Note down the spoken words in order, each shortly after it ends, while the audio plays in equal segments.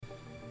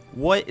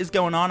What is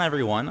going on,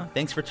 everyone?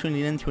 Thanks for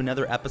tuning in to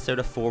another episode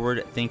of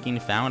Forward Thinking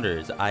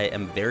Founders. I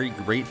am very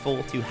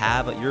grateful to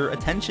have your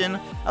attention,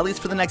 at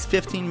least for the next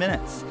 15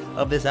 minutes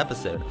of this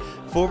episode.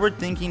 Forward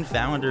Thinking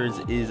Founders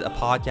is a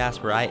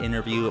podcast where I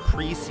interview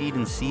pre-seed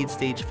and seed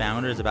stage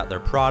founders about their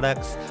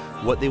products,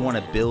 what they want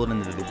to build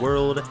into the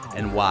world,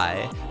 and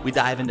why. We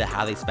dive into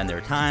how they spend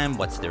their time,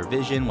 what's their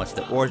vision, what's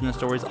the origin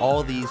stories,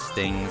 all these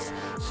things,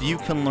 so you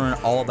can learn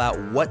all about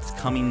what's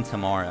coming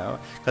tomorrow.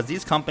 Because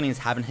these companies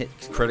haven't hit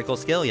critical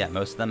scale yet.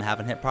 Most of them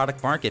haven't hit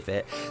product market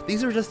fit.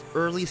 These are just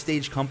early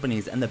stage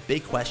companies, and the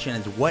big question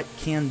is, what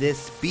can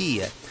this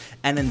be?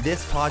 And in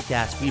this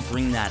podcast, we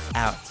bring that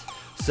out.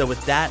 So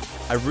with that,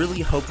 I really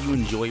hope you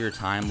enjoy your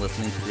time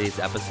listening to today's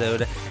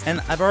episode.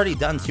 And I've already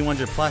done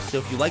 200 plus, so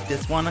if you like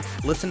this one,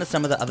 listen to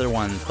some of the other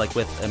ones, like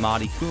with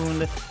Imadi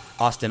Kund,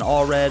 Austin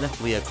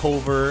Allred, Leah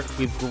Culver.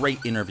 We have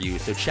great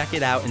interviews, so check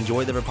it out,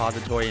 enjoy the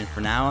repository, and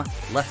for now,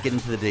 let's get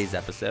into today's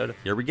episode.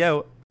 Here we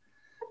go.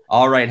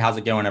 All right, how's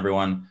it going,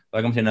 everyone?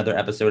 Welcome to another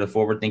episode of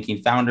Forward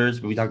Thinking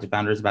Founders, where we talk to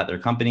founders about their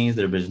companies,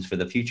 their visions for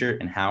the future,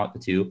 and how the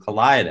two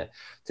collide.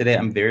 Today,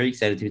 I'm very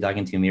excited to be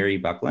talking to Miri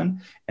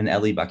Buckland and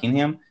Ellie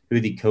Buckingham, who are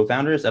the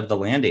co-founders of The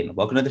Landing.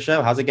 Welcome to the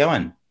show. How's it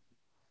going?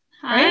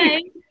 Hi.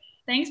 Great.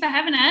 Thanks for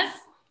having us.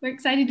 We're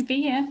excited to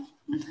be here.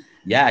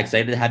 Yeah,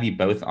 excited to have you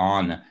both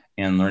on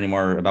and learning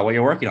more about what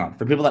you're working on.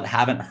 For people that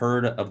haven't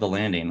heard of The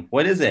Landing,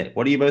 what is it?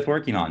 What are you both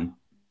working on?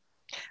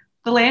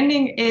 The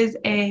Landing is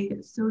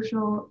a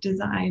social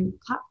design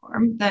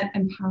platform that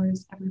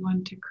empowers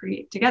everyone to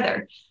create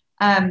together.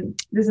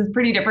 This is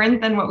pretty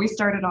different than what we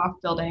started off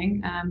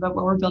building, but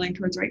what we're building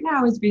towards right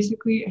now is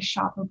basically a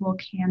shoppable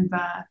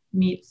Canva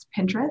meets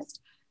Pinterest.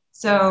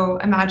 So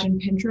imagine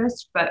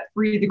Pinterest, but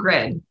free the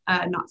grid,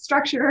 not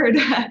structured,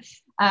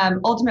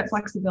 ultimate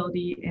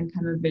flexibility in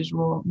kind of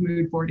visual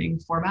mood boarding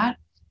format,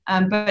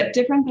 but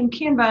different than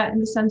Canva in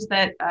the sense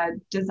that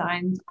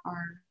designs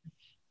are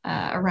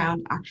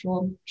around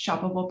actual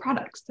shoppable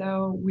products.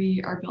 So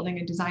we are building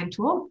a design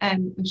tool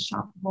and a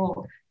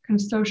shoppable kind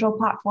of social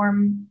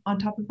platform on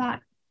top of that.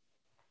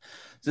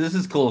 So this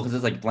is cool because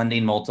it's like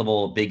blending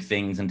multiple big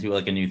things into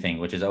like a new thing,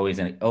 which is always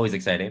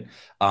exciting.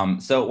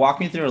 So walk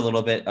me through a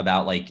little bit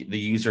about like the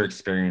user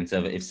experience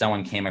of if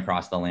someone came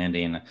across The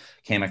Landing,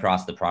 came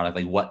across the product,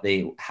 like what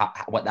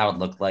that would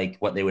look like,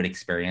 what they would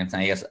experience.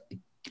 And I guess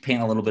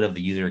paint a little bit of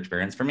the user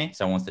experience for me.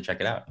 Someone wants to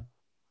check it out.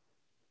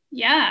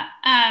 Yeah.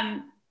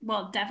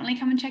 Well, definitely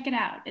come and check it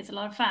out. It's a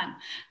lot of fun.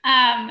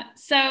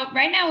 So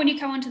right now, when you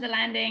come onto The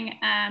Landing,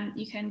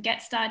 you can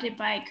get started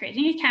by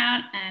creating an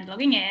account and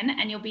logging in,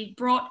 and you'll be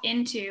brought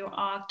into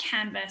our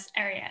Canvas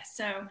area.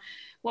 So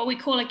what we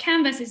call a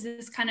canvas is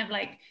this kind of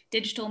like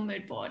digital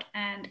mood board.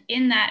 And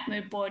in that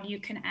mood board, you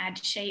can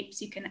add shapes,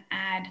 you can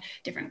add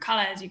different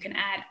colors, you can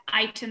add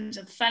items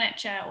of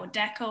furniture or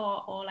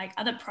decor or like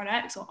other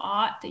products or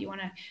art that you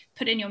want to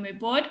put in your mood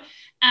board,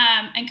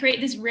 and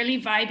create this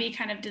really vibey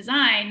kind of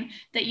design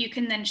that you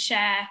can then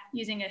share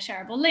using a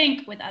shareable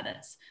link with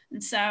others.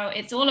 And so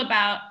it's all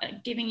about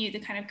giving you the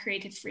kind of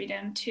creative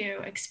freedom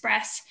to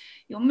express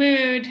your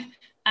mood,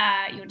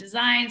 your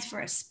designs for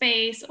a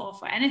space or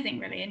for anything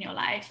really in your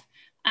life.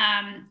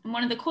 And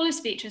one of the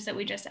coolest features that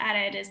we just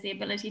added is the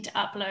ability to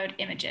upload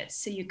images.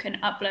 So you can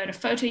upload a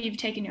photo you've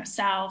taken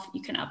yourself,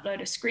 you can upload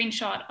a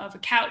screenshot of a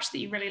couch that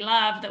you really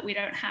love that we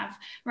don't have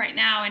right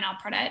now in our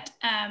product,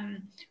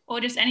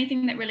 or just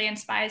anything that really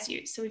inspires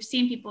you. So we've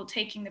seen people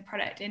taking the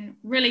product in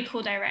really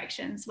cool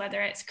directions,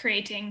 whether it's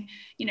creating,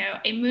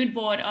 a mood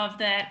board of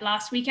the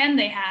last weekend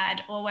they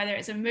had, or whether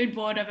it's a mood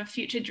board of a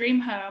future dream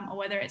home, or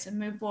whether it's a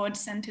mood board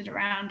centered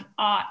around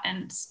art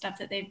and stuff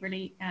that they've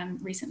really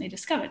recently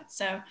discovered.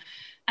 So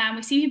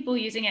we see people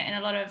using it in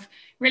a lot of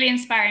really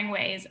inspiring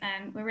ways,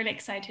 and we're really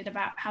excited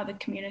about how the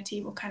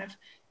community will kind of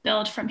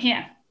build from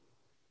here.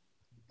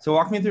 So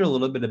walk me through a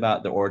little bit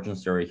about the origin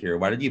story here.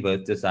 Why did you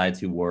both decide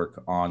to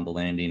work on The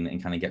Landing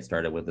and kind of get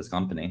started with this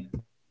company?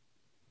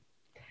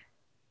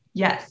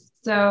 Yes.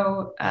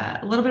 So a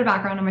little bit of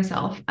background on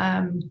myself.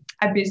 I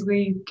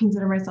basically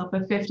consider myself a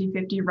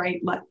 50-50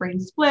 right-left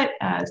brain split,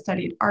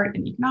 studied art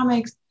and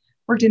economics,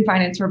 worked in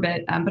finance for a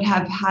bit, but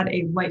have had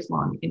a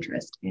lifelong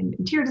interest in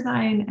interior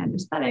design and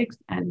aesthetics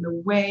and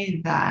the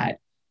way that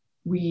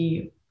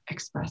we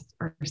express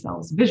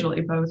ourselves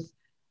visually, both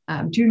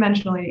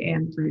two-dimensionally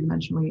and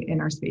three-dimensionally in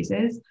our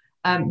spaces.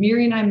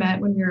 Miri and I met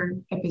when we were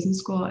at business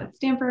school at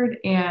Stanford,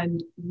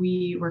 and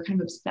we were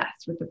kind of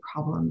obsessed with the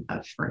problem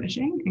of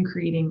furnishing and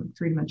creating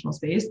three-dimensional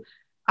space.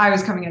 I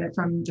was coming at it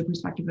from the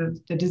perspective of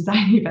the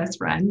designy best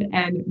friend,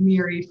 and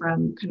Miri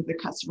from kind of the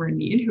customer in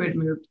need who had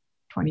moved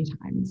 20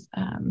 times.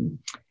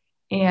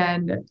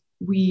 And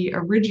we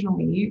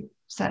originally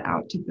set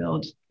out to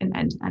build an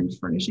end-to-end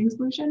furnishing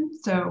solution.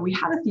 So we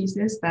had a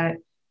thesis that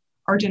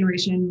our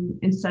generation,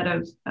 instead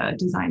of a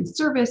design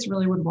service,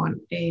 really would want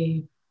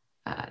a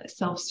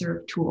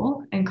self-serve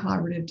tool and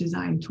collaborative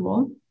design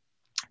tool.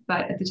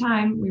 But at the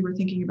time, we were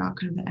thinking about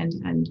kind of the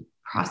end-to-end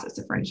process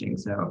of furnishing.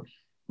 So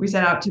we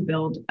set out to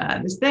build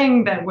this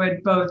thing that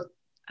would both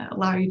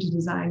allow you to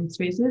design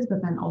spaces,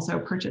 but then also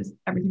purchase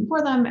everything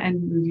for them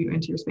and move you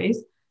into your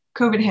space.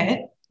 COVID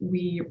hit,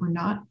 we were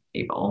not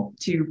able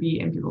to be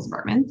in people's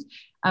apartments.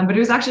 But it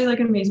was actually like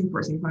an amazing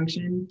forcing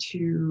function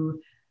to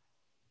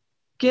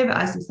give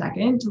us a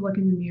second to look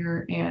in the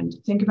mirror and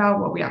think about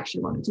what we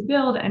actually wanted to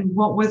build and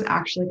what was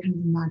actually kind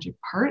of the magic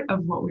part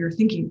of what we were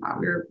thinking about.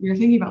 We were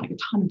thinking about like a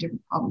ton of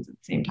different problems at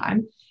the same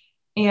time.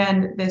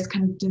 And this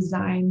kind of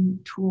design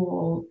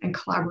tool and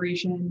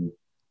collaboration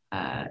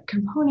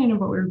component of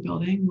what we were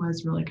building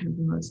was really kind of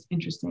the most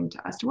interesting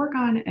to us to work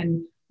on,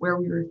 and where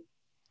we were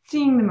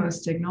seeing the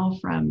most signal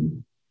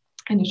from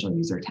initial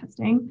user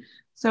testing.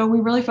 So we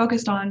really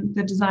focused on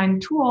the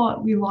design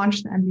tool. We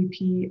launched the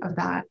MVP of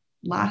that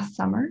last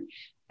summer.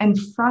 And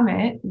from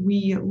it,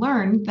 we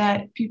learned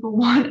that people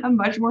want a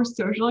much more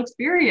social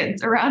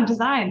experience around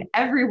design.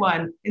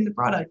 Everyone in the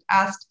product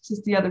asked to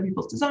see other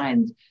people's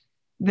designs.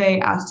 They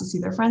asked to see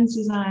their friends'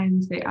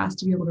 designs. They asked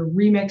to be able to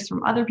remix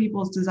from other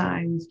people's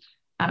designs.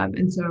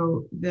 And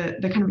so the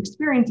kind of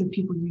experience of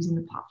people using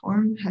the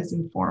platform has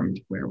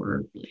informed where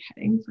we're really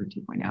heading for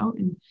 2.0.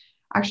 And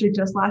actually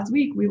just last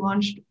week, we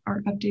launched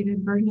our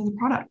updated version of the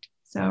product.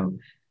 So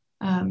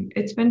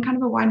it's been kind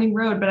of a winding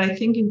road, but I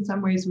think in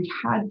some ways we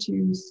had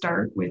to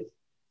start with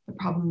the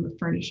problem of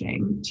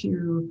furnishing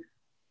to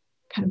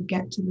kind of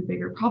get to the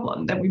bigger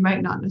problem that we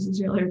might not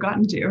necessarily have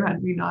gotten to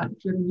had we not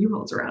driven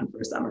U-Hauls around for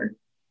a summer.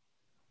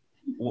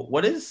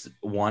 What is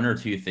one or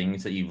two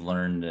things that you've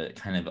learned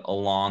kind of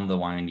along the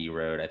windy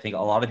road? I think a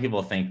lot of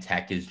people think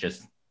tech is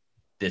just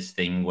this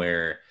thing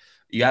where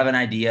you have an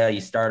idea,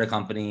 you start a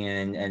company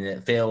and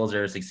it fails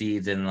or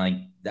succeeds. And like,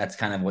 that's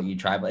kind of what you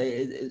try, but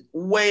it's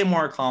way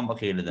more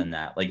complicated than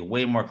that, like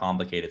way more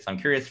complicated. So I'm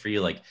curious for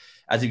you, like,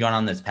 as you've gone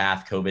on this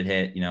path, COVID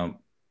hit,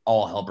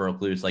 all hell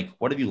broke loose. Like,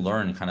 what have you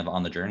learned kind of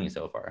on the journey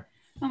so far?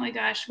 Oh my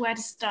gosh, where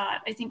to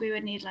start? I think we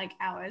would need like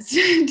hours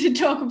to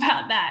talk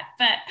about that.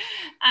 But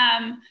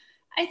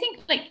I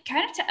think like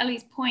kind of to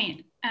Ellie's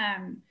point,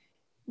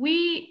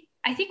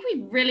 I think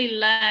we really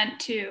learned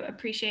to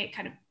appreciate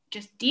kind of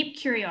just deep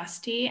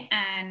curiosity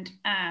and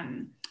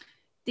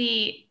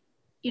the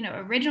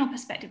original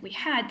perspective we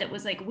had that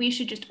was like, we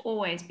should just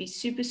always be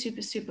super,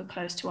 super, super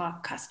close to our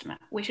customer.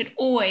 We should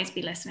always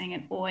be listening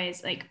and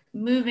always like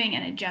moving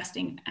and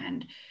adjusting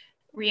and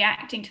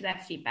reacting to their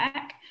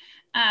feedback.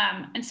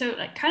 And so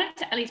like kind of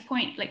to Ellie's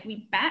point, like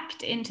we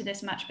backed into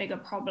this much bigger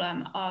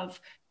problem of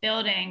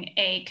building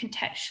a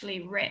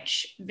contextually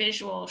rich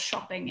visual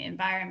shopping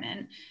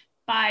environment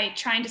by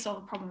trying to solve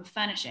the problem of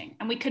furnishing.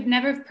 And we could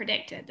never have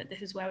predicted that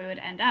this is where we would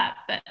end up.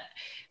 But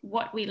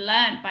what we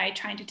learned by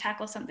trying to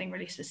tackle something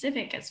really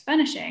specific as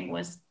furnishing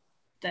was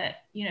that,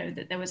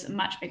 that there was a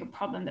much bigger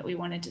problem that we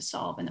wanted to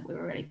solve and that we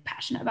were really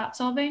passionate about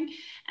solving.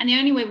 And the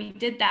only way we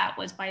did that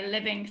was by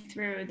living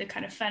through the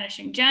kind of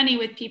furnishing journey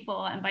with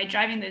people and by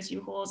driving those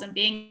U-Hauls and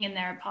being in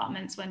their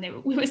apartments when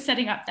we were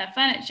setting up their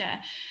furniture.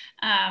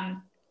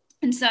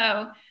 And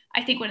so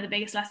I think one of the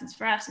biggest lessons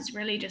for us is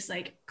really just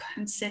like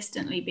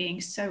consistently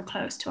being so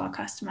close to our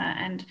customer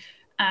and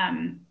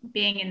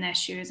being in their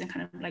shoes and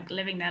kind of like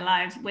living their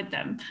lives with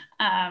them,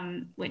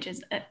 which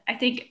is, I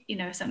think,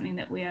 something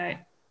that we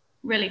are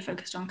really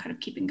focused on kind of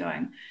keeping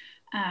going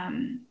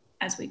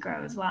as we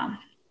grow as well.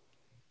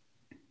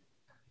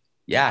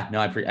 Yeah, no,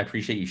 I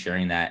appreciate you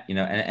sharing that,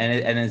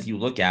 and as you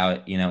look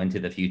out, into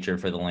the future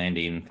for the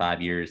landing,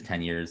 5 years,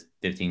 10 years,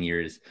 15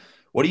 years,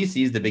 what do you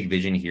see as the big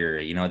vision here,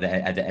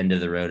 at the end of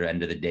the road or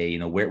end of the day,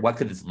 what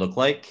could this look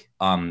like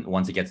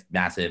once it gets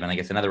massive? And I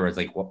guess in other words,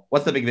 like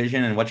what's the big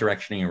vision and what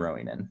direction are you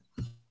rowing in?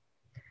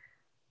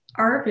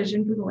 Our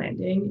vision for the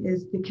landing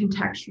is the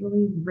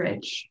contextually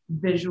rich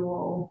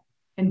visual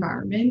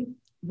environment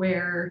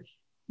where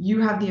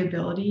you have the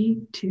ability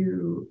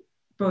to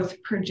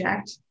both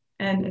project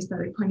an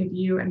aesthetic point of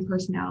view and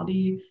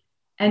personality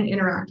and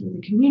interact with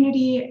the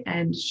community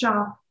and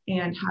shop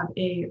and have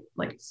a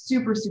like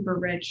super, super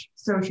rich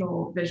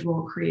social,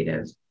 visual,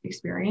 creative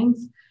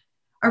experience.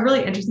 A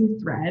really interesting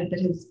thread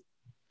that has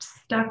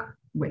stuck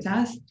with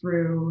us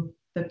through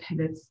the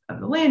pivots of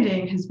the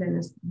landing has been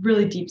this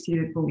really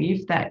deep-seated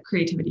belief that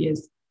creativity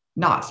is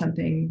not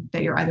something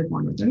that you're either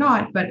born with or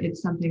not, but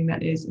it's something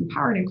that is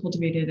empowered and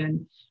cultivated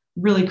and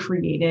really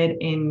created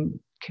in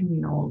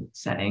communal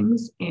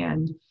settings.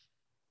 And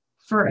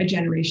for a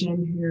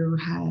generation who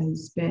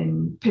has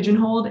been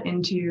pigeonholed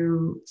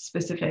into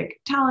specific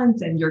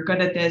talents and you're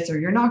good at this or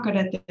you're not good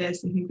at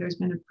this, I think there's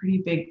been a pretty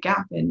big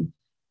gap in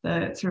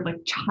the sort of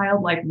like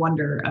childlike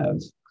wonder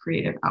of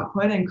creative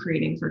output and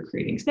creating for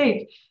creating's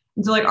sake.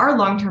 And so like our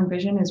long-term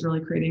vision is really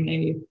creating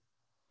a,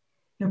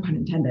 no pun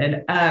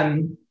intended,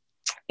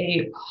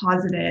 a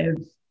positive,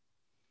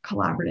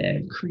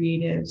 collaborative,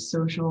 creative,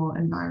 social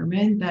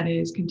environment that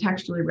is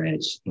contextually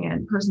rich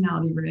and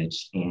personality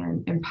rich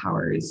and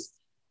empowers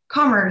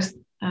commerce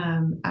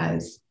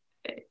as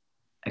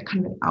a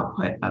kind of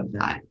output of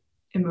that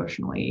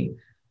emotionally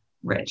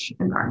rich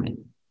environment.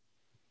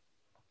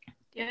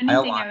 The only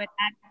thing I would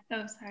add,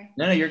 oh, sorry.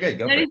 No, you're good.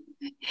 Go for it.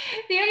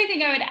 The only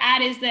thing I would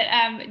add is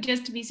that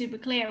just to be super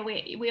clear,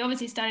 we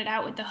obviously started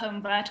out with the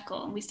home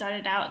vertical and we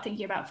started out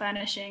thinking about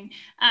furnishing,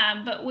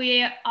 but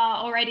we are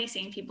already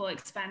seeing people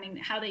expanding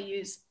how they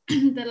use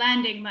the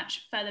landing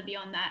much further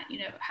beyond that,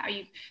 how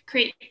you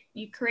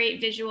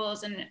create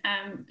visuals and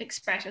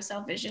express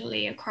yourself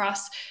visually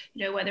across,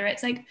 whether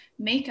it's like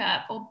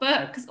makeup or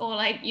books or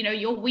like,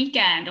 your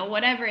weekend or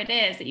whatever it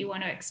is that you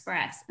want to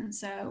express. And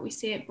so we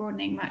see it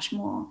broadening much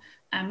more,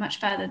 much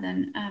further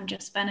than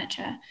just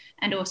furniture,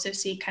 and also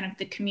see kind of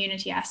the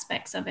community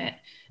aspects of it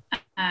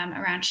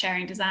around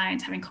sharing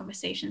designs, having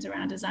conversations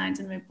around designs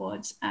and mood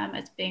boards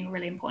as being a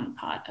really important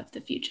part of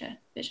the future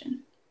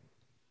vision.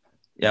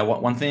 Yeah,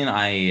 one thing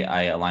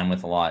I align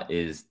with a lot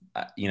is,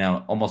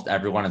 almost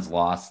everyone is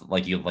lost,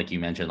 like you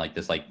mentioned, like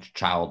this like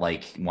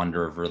childlike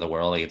wonder for the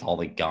world, like it's all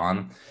like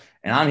gone.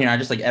 And I'm here, I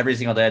just like every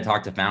single day I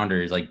talk to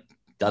founders, like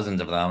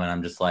dozens of them, and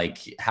I'm just like,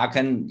 how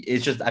can,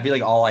 it's just, I feel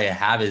like all I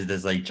have is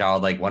this like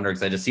childlike wonder,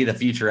 because I just see the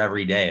future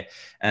every day,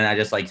 and I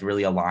just like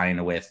really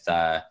align with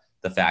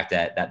the fact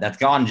that that's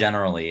gone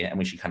generally, and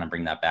we should kind of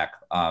bring that back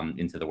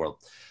into the world.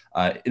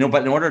 But in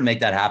order to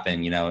make that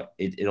happen,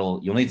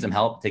 you'll need some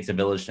help. It takes a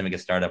village to make a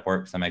startup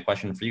work. So my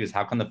question for you is,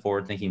 how can the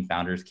Forward Thinking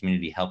Founders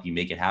community help you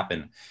make it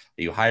happen?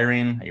 Are you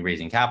hiring? Are you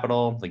raising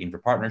capital, looking for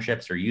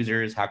partnerships or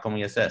users? How can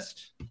we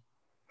assist?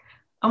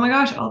 Oh my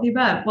gosh, all the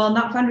above. Well,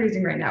 not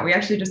fundraising right now. We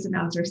actually just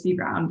announced our seed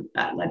round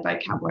led by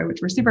Cowboy, which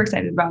we're super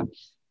excited about.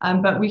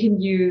 But we can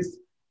use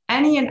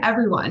any and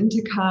everyone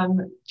to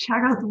come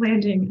check out the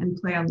landing and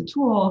play on the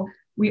tool.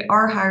 We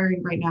are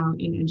hiring right now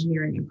in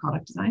engineering and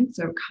product design.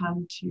 So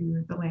come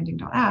to the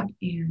landing.app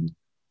and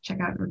check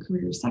out our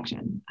careers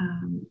section.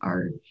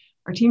 Our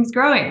team's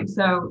growing,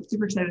 so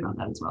super excited about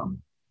that as well.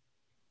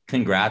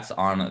 Congrats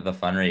on the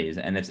fundraise.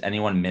 And if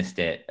anyone missed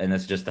it, and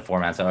this is just the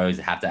format, so I always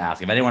have to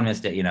ask, if anyone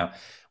missed it,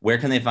 where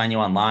can they find you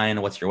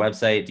online? What's your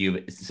website? Do you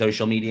have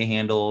social media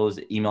handles,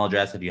 email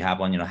address if you have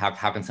one?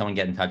 How can someone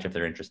get in touch if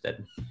they're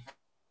interested?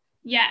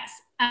 Yes,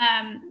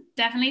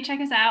 definitely check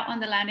us out on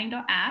the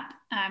landing.app.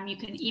 You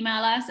can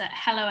email us at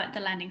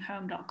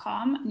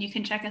hello@thelandinghome.com, and you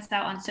can check us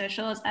out on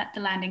socials at The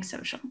Landing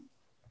Social.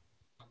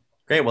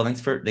 Great. Well,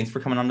 thanks for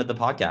coming on to the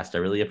podcast. I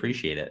really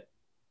appreciate it.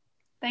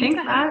 Thanks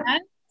for having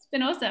us. It's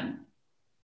been awesome.